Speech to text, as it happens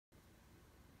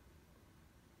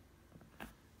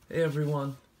Hey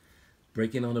everyone,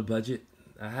 breaking on a budget.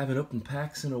 I haven't opened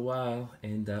packs in a while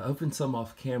and opened some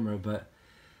off camera, but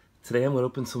today I'm going to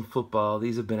open some football.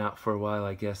 These have been out for a while,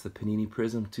 I guess. The Panini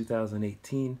Prizm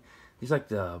 2018. These like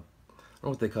the, I don't know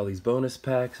what they call these, bonus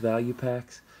packs, value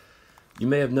packs. You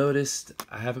may have noticed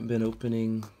I haven't been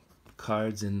opening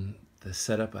cards in the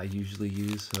setup I usually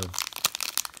use, so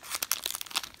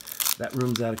that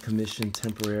room's out of commission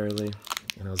temporarily.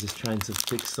 And I was just trying to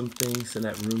fix some things in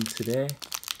that room today.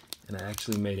 And I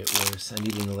actually made it worse. I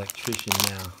need an electrician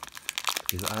now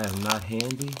because I am not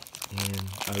handy and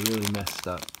I really messed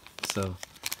up. So,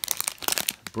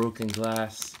 broken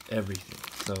glass, everything.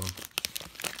 So,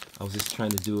 I was just trying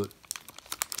to do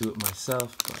it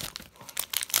myself,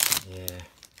 but yeah.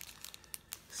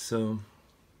 So,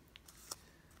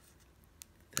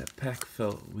 that pack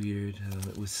felt weird.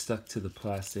 It was stuck to the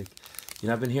plastic. You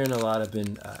know, I've been hearing a lot.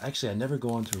 Actually, I never go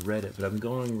on to Reddit, but I've been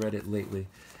going on Reddit lately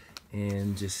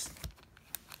and just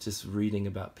reading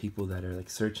about people that are like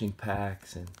searching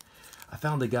packs. And I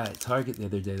found a guy at Target the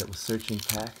other day that was searching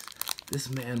packs. This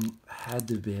man had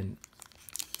to have been,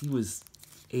 he was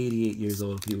 88 years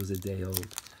old if he was a day old.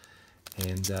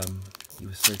 And he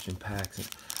was searching packs. And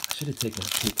I should have taken a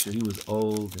picture. He was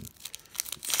old, and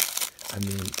I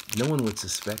mean, no one would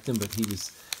suspect him, but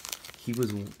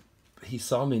he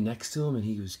saw me next to him and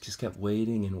he just kept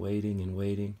waiting and waiting and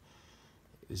waiting.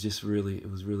 It was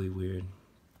really weird.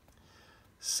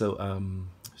 So,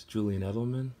 there's Julian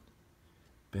Edelman,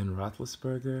 Ben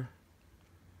Roethlisberger,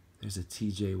 there's a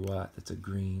TJ Watt, that's a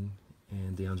green,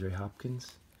 and DeAndre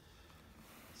Hopkins.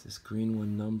 Is this green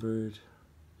one numbered?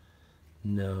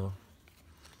 No.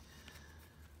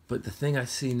 But the thing I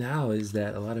see now is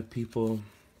that a lot of people,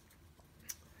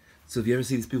 so if you ever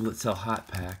see these people that sell hot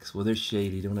packs, well, they're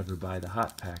shady, don't ever buy the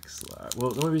hot packs.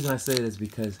 Well, the only reason I say it is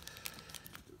because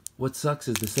what sucks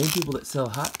is the same people that sell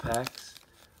hot packs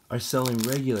are selling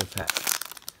regular packs.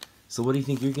 So what do you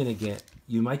think you're gonna get?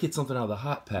 You might get something out of the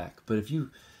hot pack, but if you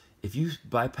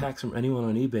buy packs from anyone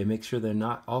on eBay, make sure they're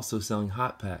not also selling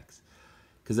hot packs,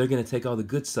 because they're gonna take all the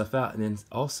good stuff out and then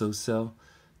also sell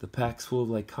the packs full of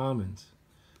like commons.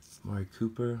 Amari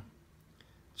Cooper,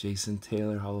 Jason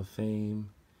Taylor, Hall of Fame,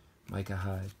 Micah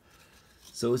Hyde.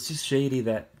 So it's just shady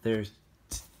that they're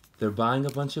buying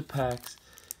a bunch of packs,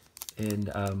 and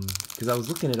because I was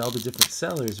looking at all the different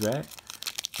sellers, right?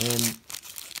 And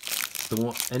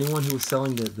anyone who was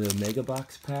selling the mega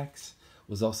box packs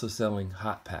was also selling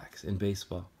hot packs in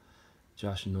baseball.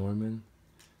 Josh Norman,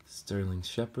 Sterling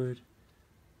Shepard,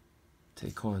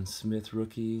 Taquan Smith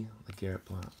rookie, LeGarrette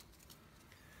Blount.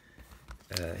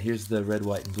 Here's the red,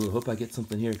 white, and blue. Hope I get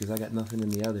something here because I got nothing in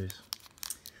the others.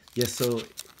 Yeah, so,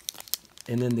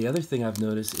 and then the other thing I've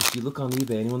noticed, if you look on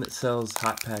eBay, anyone that sells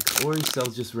hot packs or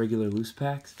sells just regular loose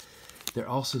packs, they're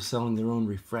also selling their own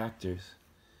refractors.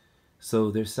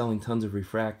 So they're selling tons of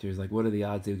refractors. Like, what are the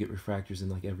odds they would get refractors in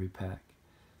like every pack?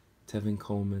 Tevin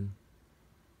Coleman,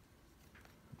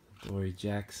 Dory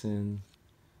Jackson,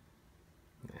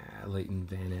 Leighton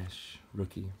Van Esch,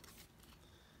 rookie.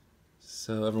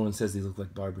 So everyone says they look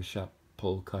like barbershop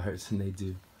poll cards, and they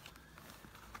do.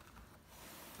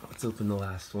 Let's open the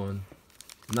last one.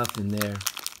 Nothing there.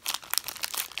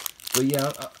 But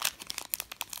yeah,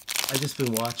 I've just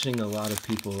been watching a lot of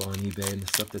people on eBay and the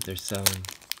stuff that they're selling.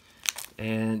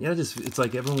 And yeah, it's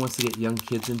like everyone wants to get young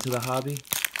kids into the hobby.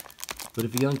 But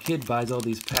if a young kid buys all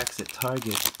these packs at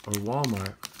Target or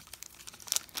Walmart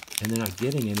and they're not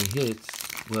getting any hits,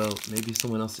 well, maybe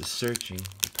someone else is searching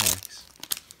the packs.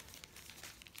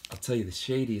 I'll tell you, the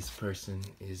shadiest person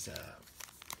is,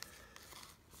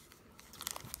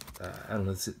 I don't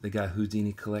know, it's the guy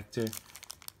Houdini Collector.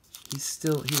 He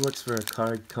works for a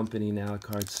card company now, a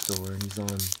card store, and he's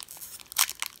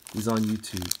on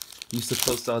YouTube. He used to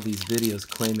post all these videos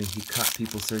claiming he caught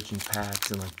people searching packs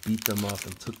and like beat them up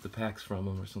and took the packs from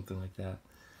them or something like that.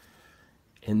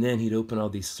 And then he'd open all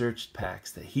these searched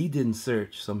packs that he didn't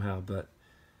search somehow, but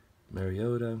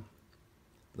Mariota,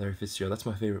 Larry Fitzgerald, that's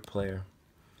my favorite player,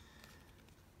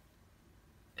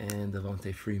 and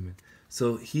Devontae Freeman.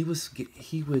 So he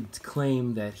would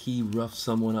claim that he roughed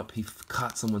someone up, he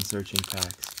caught someone searching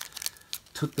packs,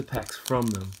 took the packs from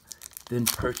them, then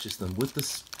purchased them with the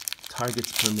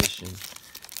Target's permission,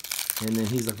 and then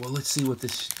he's like, well, let's see what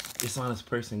this dishonest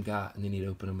person got, and then he'd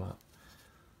open them up.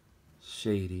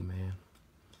 Shady, man.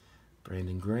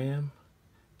 Brandon Graham,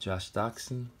 Josh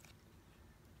Doxson,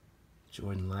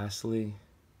 Jordan Lastly,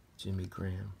 Jimmy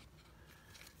Graham.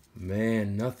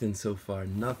 Man, nothing so far.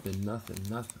 Nothing.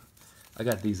 I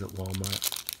got these at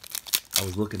Walmart. I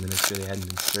was looking to make sure they hadn't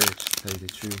been searched, to tell you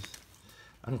the truth.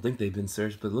 I don't think they've been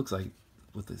searched, but it looks like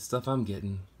with the stuff I'm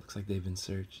getting, looks like they've been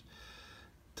searched.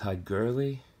 Todd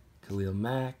Gurley, Khalil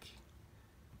Mack,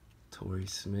 Torrey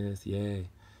Smith, yay,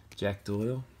 Jack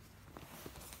Doyle.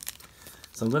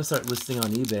 So I'm going to start listing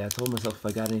on eBay. I told myself if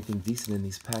I got anything decent in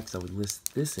these packs, I would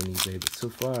list this in eBay. But so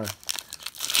far,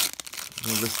 I'm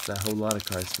going to list a whole lot of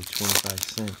cards for 25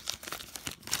 cents.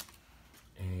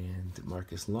 And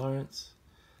Marcus Lawrence,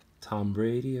 Tom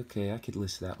Brady. Okay, I could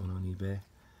list that one on eBay.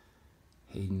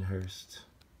 Hayden Hurst.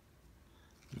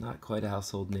 Not quite a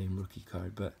household name rookie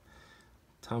card, but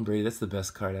Tom Brady, that's the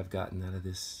best card I've gotten out of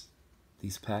these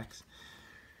packs.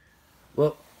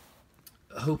 Well,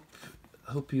 hope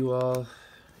you all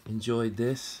enjoyed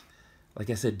this. Like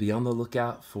I said, be on the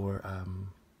lookout for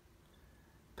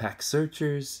pack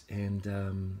searchers, and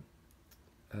then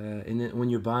when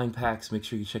you're buying packs, make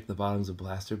sure you check the bottoms of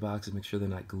blaster boxes, make sure they're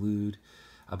not glued.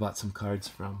 I bought some cards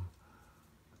from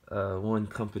one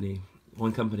company,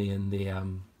 and they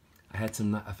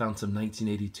I found some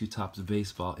 1982 Topps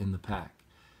baseball in the pack.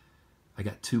 I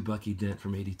got 2 Bucky Dent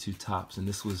from 82 Topps, and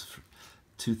this was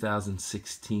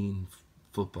 2016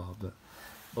 football. But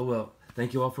oh well,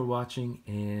 thank you all for watching,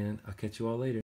 and I'll catch you all later.